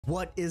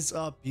What is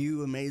up,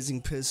 you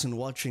amazing person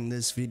watching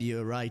this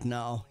video right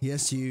now?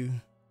 Yes, you.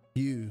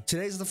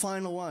 Today's the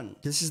final one.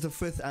 This is the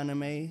 5th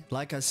anime.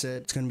 Like I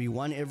said, it's gonna be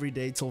one every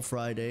day till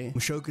Friday.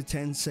 Mushoku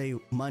Tensei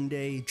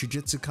Monday,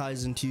 Jujutsu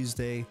Kaisen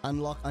Tuesday,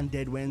 Unlock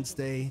Undead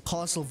Wednesday,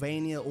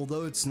 Castlevania,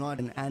 although it's not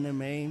an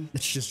anime,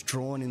 it's just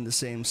drawn in the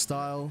same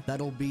style.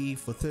 That'll be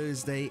for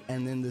Thursday,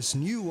 and then this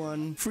new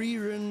one,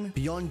 Frieren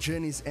Beyond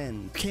Journeys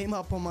End, came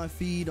up on my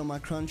feed on my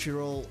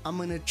Crunchyroll. I'm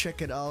gonna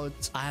check it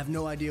out. I have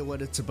no idea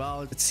what it's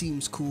about. It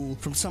seems cool.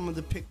 From some of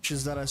the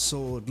pictures that I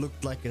saw, it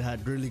looked like it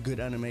had really good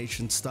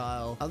animation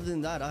style. Other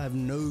than that, I have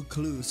no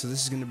clue, so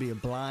this is going to be a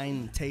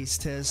blind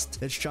taste test.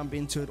 Let's jump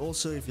into it.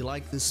 Also, if you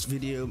like this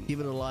video, give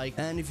it a like,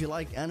 and if you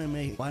like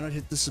anime, why not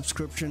hit the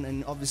subscription?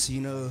 And obviously, you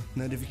know,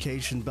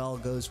 notification bell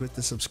goes with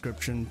the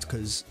subscription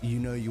because you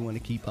know you want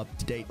to keep up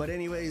to date. But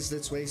anyways,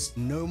 let's waste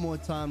no more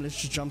time. Let's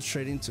just jump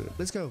straight into it.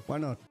 Let's go. Why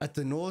not? At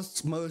the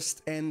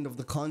northmost end of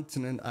the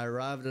continent, I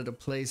arrived at a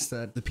place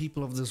that the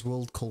people of this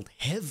world called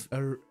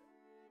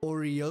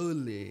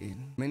Oriole.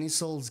 Many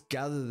souls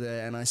gather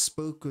there, and I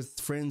spoke with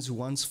friends who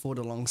once fought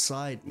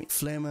alongside me.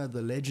 Flemmer,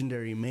 the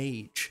legendary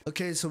mage.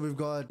 Okay, so we've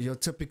got your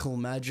typical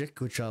magic,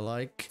 which I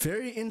like.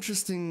 Very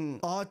interesting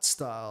art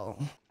style.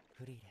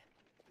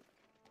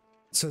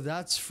 So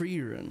that's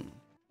Frieren.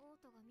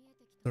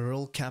 The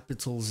real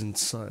capitals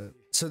inside.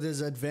 So there's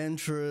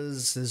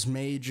adventurers, there's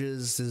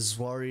mages, there's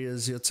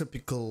warriors, your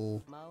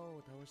typical...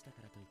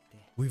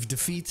 We've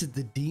defeated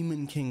the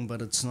Demon King,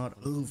 but it's not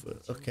over.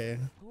 Okay.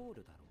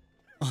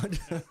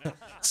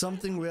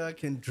 Something where I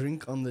can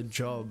drink on the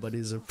job, but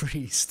is a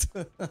priest.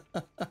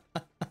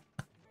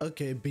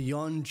 Okay,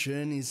 Beyond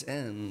Journeys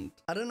End.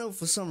 I don't know,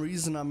 for some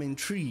reason I'm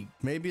intrigued.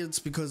 Maybe it's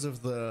because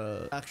of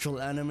the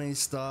actual anime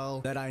style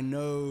that I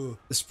know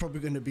there's probably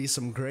going to be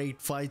some great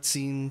fight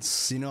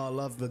scenes. You know, I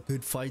love a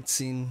good fight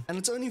scene. And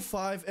it's only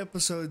 5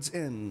 episodes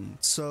in,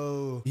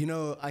 so, you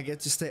know, I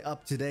get to stay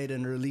up to date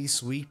and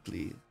release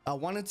weekly. I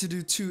wanted to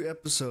do 2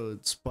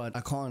 episodes, but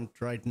I can't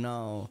right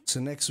now.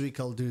 So next week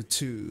I'll do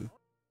 2.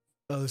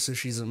 Oh, so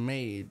she's a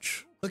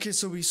mage. Okay,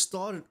 so we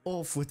started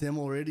off with them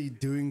already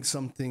doing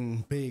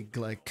something big,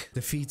 like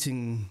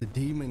defeating the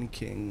Demon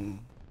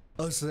King.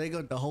 Oh, so they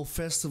got the whole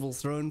festival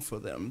thrown for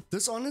them.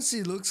 This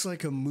honestly looks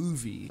like a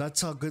movie. That's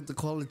how good the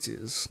quality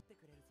is.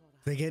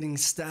 They're getting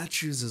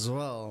statues as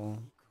well.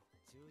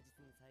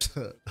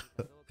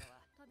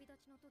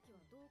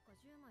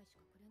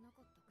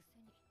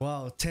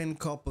 Wow, 10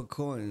 copper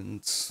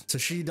coins. So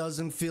she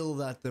doesn't feel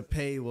that the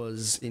pay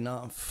was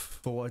enough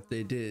for what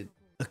they did.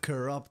 A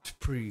corrupt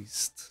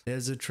priest.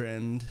 There's a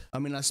trend. I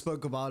mean, I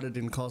spoke about it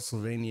in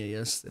Castlevania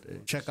yesterday.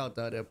 Check out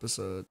that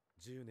episode.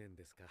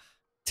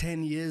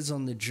 10 years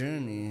on the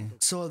journey.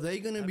 So are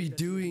they gonna be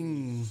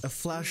doing a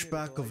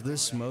flashback of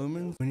this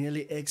moment? We're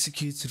nearly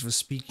executed for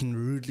speaking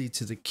rudely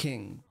to the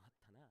king.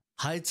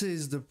 Haita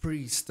is the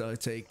priest, I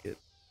take it.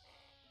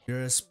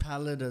 You're as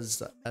pallid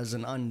as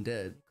an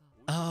undead.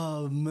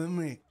 Oh,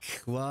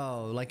 mimic.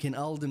 Wow, like in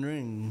Elden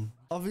Ring.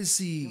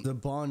 Obviously, the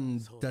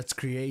bond that's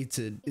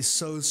created is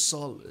so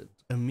solid.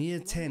 A mere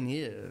 10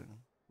 year.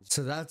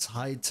 So that's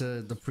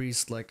Haita, the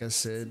priest, like I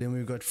said. Then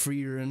we've got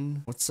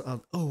Frieren. What's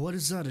up? Oh, what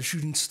is that? A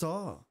shooting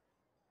star?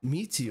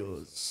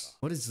 Meteors.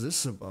 What is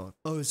this about?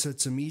 Oh, so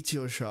it's a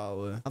meteor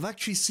shower. I've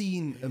actually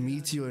seen a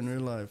meteor in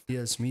real life.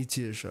 Yes,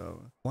 meteor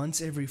shower.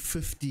 Once every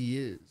 50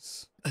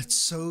 years. It's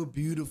so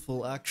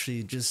beautiful,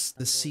 actually, just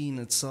the scene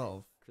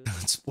itself.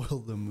 Don't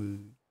spoil the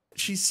mood.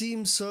 She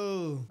seems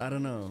so, I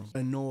don't know,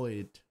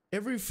 annoyed.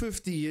 Every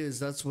 50 years,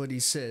 that's what he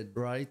said,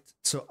 right?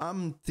 So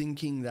I'm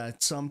thinking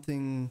that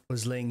something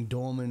was laying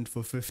dormant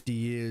for 50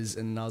 years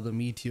and now the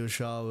meteor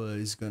shower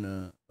is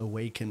gonna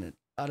awaken it.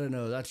 I don't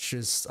know, that's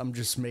just, I'm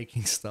just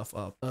making stuff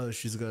up. Oh,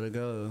 she's gotta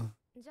go.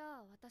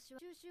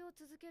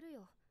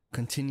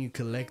 Continue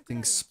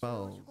collecting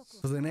spells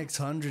for the next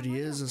 100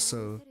 years or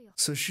so.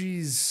 So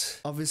she's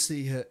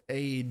obviously her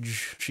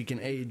age, she can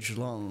age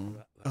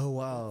long. Oh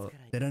wow,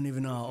 they don't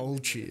even know how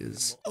old she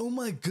is. Oh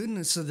my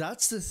goodness, so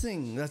that's the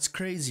thing, that's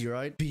crazy,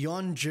 right?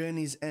 Beyond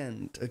Journeys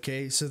End,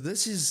 okay? So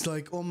this is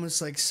like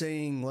almost like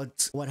saying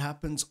what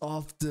happens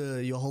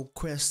after your whole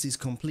quest is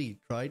complete,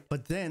 right?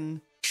 But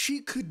then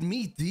she could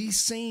meet these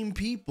same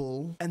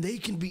people and they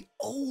can be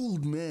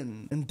old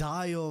men and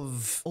die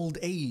of old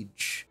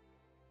age.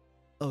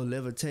 Oh,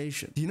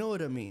 levitation. You know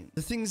what I mean?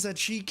 The things that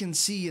she can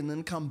see and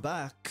then come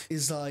back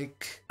is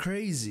like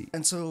crazy.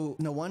 And so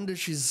no wonder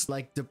she's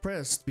like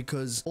depressed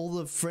because all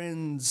the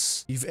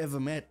friends you've ever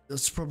met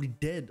is probably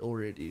dead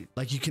already.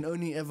 Like you can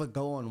only ever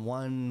go on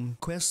one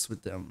quest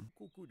with them.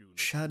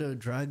 Shadow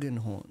dragon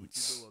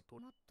horns.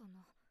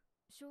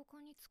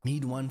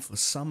 Need one for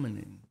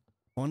summoning.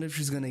 I wonder if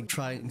she's gonna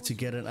try to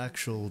get an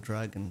actual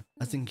dragon.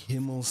 I think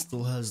Himmel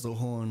still has the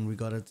horn we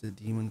got at the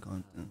demon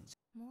content.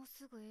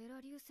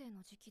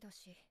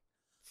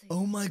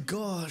 Oh my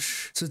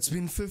gosh, so it's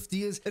been 50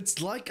 years.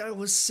 It's like I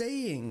was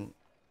saying.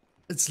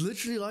 It's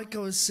literally like I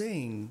was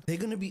saying. They're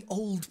gonna be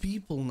old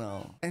people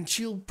now. And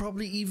she'll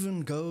probably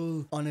even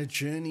go on a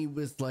journey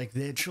with like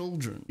their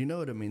children. You know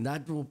what I mean?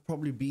 That will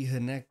probably be her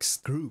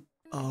next group.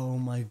 Oh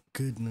my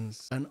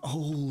goodness. An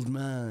old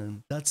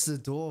man. That's the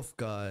dwarf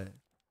guy.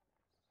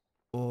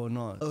 Or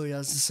not. Oh, he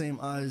has the same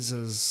eyes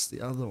as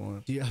the other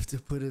one. You have to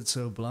put it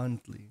so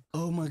bluntly.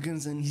 Oh my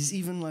goodness, and he's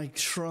even like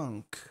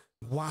shrunk.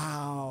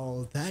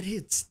 Wow, that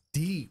hits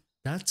deep.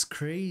 That's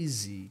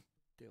crazy.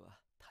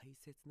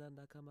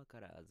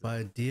 By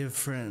a dear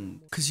friend.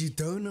 Because you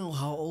don't know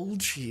how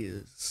old she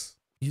is.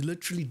 You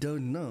literally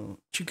don't know.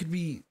 She could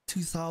be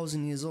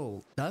 2,000 years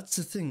old. That's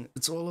the thing.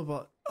 It's all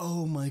about...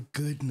 Oh my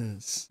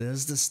goodness.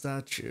 There's the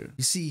statue.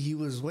 You see, he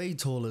was way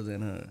taller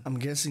than her. I'm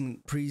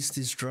guessing priest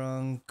is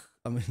drunk.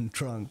 I mean,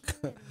 drunk.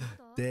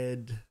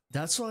 Dead.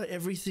 That's why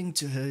everything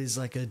to her is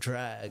like a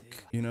drag,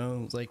 you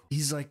know? Like,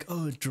 he's like,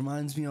 oh, it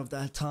reminds me of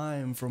that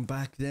time from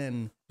back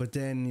then. But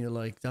then you're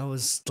like, that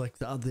was like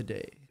the other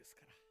day.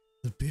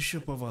 The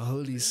bishop of a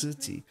holy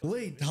city.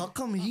 Wait, how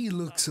come he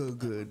looks so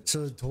good?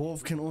 So a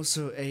dwarf can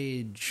also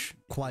age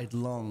quite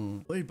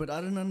long. Wait, but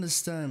I don't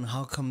understand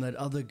how come that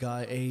other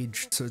guy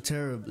aged so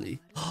terribly.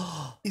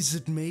 Is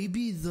it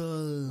maybe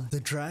the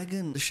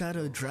dragon, the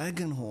shadow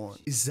dragon horn?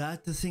 Is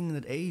that the thing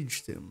that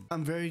aged him?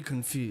 I'm very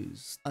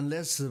confused.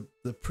 Unless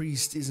the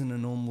priest isn't a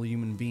normal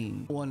human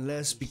being. Or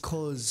unless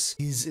because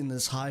he's in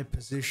this high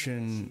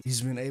position,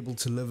 he's been able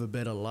to live a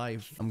better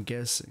life, I'm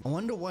guessing. I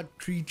wonder what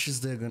creatures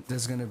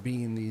there's gonna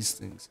be in these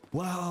things.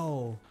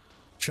 Wow,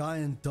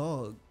 giant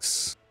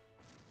dogs.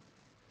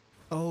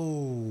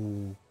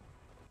 Oh,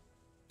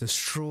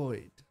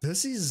 destroyed.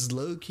 This is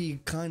low-key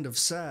kind of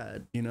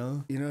sad, you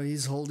know? You know,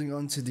 he's holding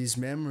on to these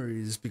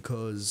memories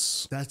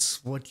because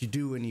that's what you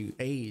do when you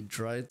age,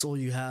 right? It's all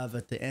you have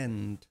at the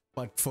end.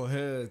 But for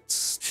her,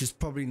 she's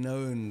probably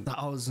known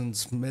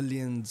thousands,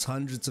 millions,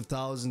 hundreds of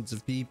thousands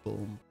of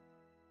people.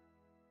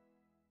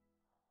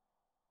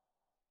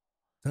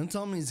 Don't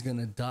tell me he's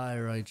gonna die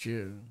right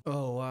here.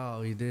 Oh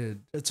wow, he did.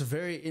 It's a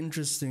very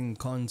interesting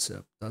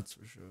concept, that's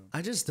for sure.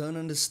 I just don't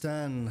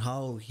understand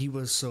how he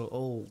was so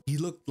old. He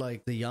looked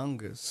like the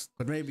youngest,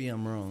 but maybe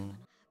I'm wrong.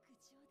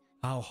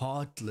 How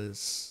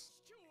heartless.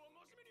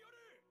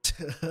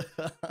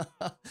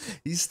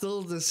 He's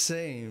still the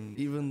same,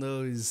 even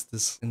though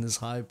he's in this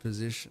high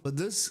position. But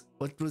this,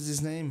 what was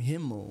his name?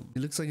 Himmel. He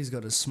looks like he's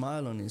got a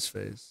smile on his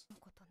face.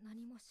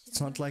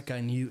 It's not like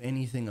I knew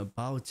anything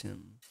about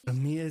him. A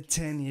mere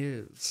 10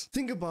 years.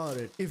 Think about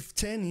it. If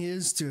 10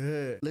 years to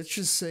her, let's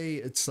just say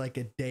it's like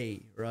a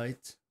day,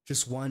 right?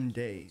 Just one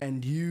day.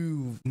 And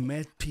you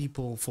met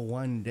people for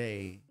one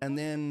day and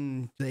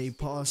then they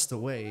passed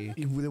away.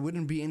 There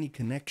wouldn't be any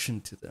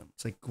connection to them.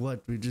 It's like,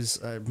 what?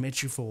 I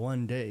met you for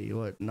one day.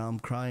 What? Now I'm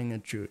crying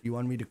at you. You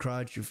want me to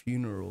cry at your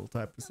funeral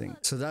type of thing.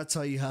 So that's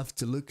how you have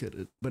to look at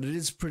it. But it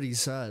is pretty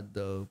sad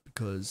though,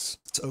 because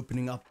it's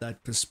opening up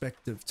that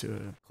perspective to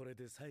her.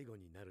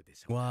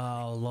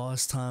 Wow,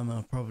 last time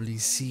I'll probably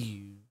see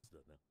you.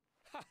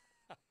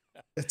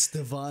 It's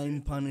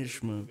divine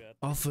punishment.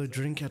 Offer a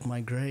drink at my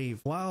grave.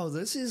 Wow,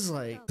 this is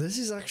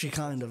actually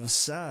kind of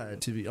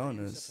sad, to be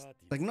honest.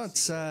 Like, not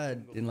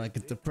sad in like a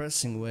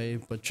depressing way,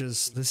 but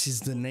just this is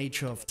the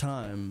nature of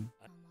time.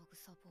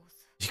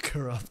 You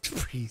corrupt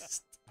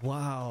priest.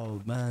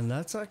 Wow, man,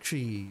 that's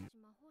actually...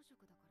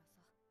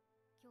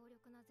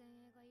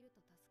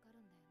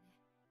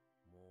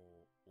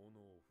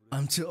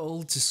 I'm too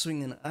old to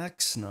swing an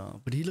axe now,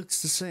 but he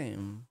looks the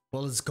same.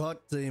 Well, it's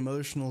got the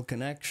emotional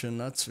connection,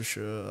 that's for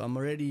sure. I'm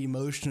already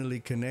emotionally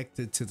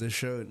connected to the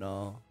show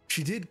now.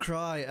 She did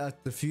cry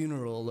at the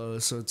funeral though,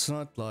 so it's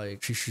not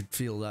like she should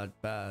feel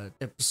that bad.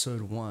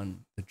 Episode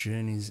 1, The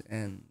Journey's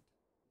End.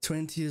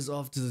 20 years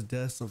after the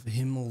death of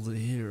Himmel the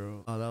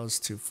hero. Oh, that was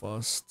too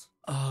fast.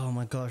 Oh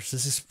my gosh,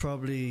 this is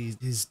probably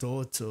his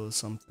daughter or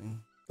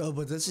something. Oh,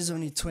 but this is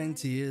only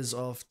 20 years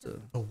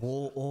after. A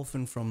war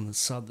orphan from the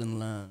southern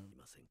land.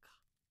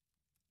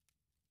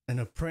 An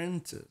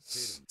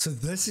apprentice. So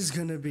this is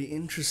gonna be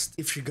interesting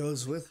if she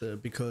goes with her,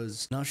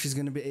 because now she's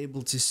gonna be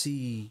able to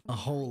see a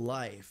whole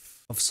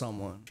life of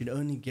someone. She'd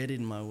only get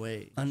in my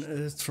way.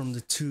 Unearthed from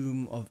the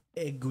tomb of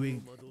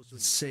Egwig the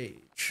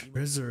Sage.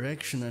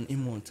 Resurrection and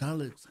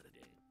immortality.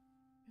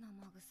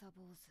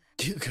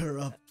 You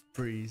corrupt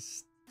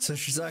priest. So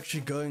she's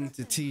actually going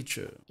to teach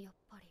her.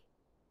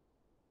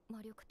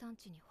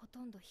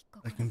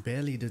 I can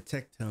barely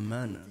detect her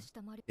manner.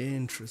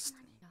 Interesting.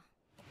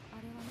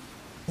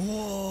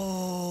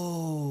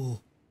 Whoa!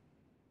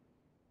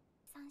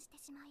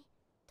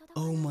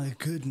 Oh my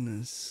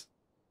goodness.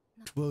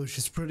 Whoa,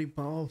 she's pretty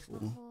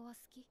powerful.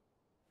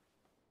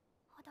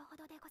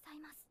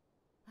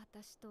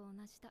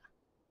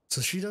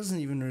 So she doesn't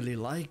even really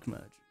like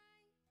magic.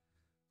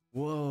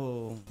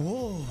 Whoa.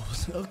 Whoa.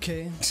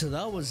 Okay. So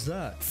that was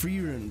that.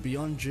 Frieren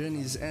Beyond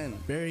Journeys End.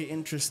 Very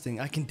interesting.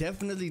 I can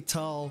definitely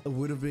tell it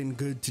would have been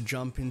good to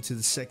jump into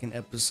the second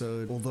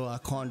episode, although I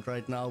can't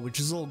right now, which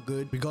is all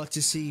good. We got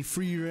to see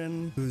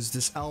Frieren, who's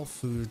this elf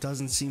who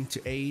doesn't seem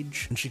to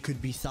age, and she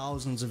could be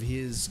thousands of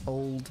years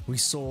old. We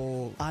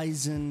saw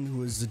Eisen,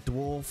 who is the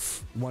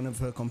dwarf, one of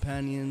her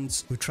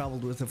companions, who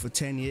traveled with her for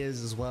 10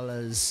 years, as well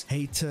as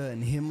Hater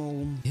and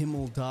Himmel.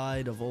 Himmel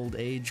died of old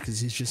age because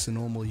he's just a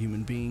normal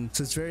human being.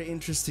 So it's very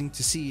interesting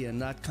to see,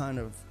 and that kind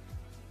of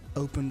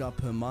opened up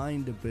her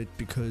mind a bit,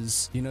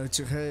 because, you know,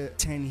 to her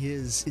 10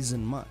 years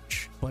isn't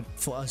much, but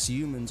for us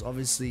humans,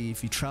 obviously,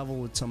 if you travel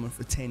with someone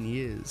for 10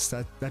 years,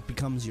 that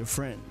becomes your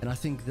friend. And I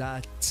think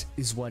that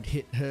is what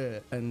hit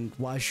her and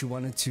why she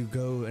wanted to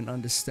go and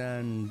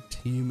understand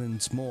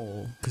humans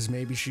more, because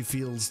maybe she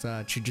feels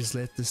that she just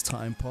let this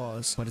time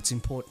pass, but it's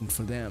important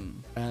for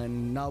them.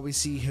 And now we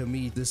see her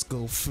meet this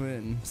girl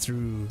Frieren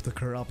through the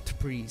corrupt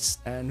priest,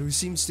 and who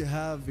seems to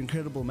have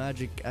incredible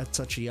magic at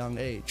such a young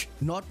age.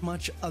 Not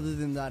much other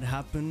than that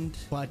happened,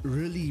 but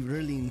really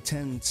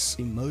intense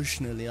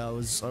emotionally. I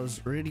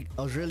was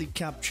really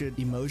captured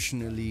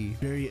emotionally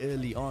very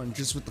early on,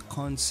 just with the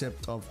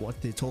concept of what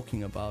they're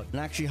talking about, and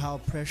actually how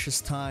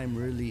precious time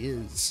really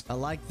is. I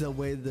like the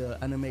way the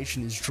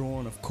animation is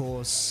drawn, of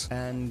course,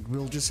 and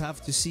we'll just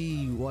have to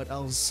see what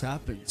else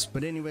happens.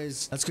 But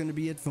anyways, that's going to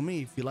be it for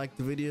me. If you liked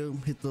the video,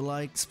 hit the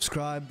like,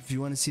 subscribe if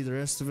you want to see the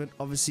rest of it.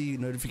 Obviously,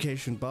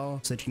 notification bell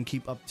so that you can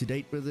keep up to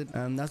date with it.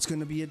 And that's going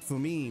to be it for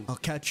me. I'll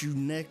catch you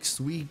next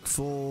week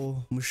for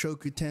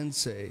Mushoku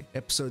Tensei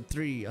episode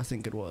 3, I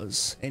think it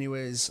was.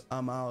 Anyways,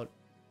 I'm out.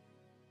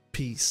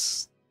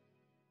 Peace.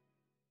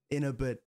 In a bit.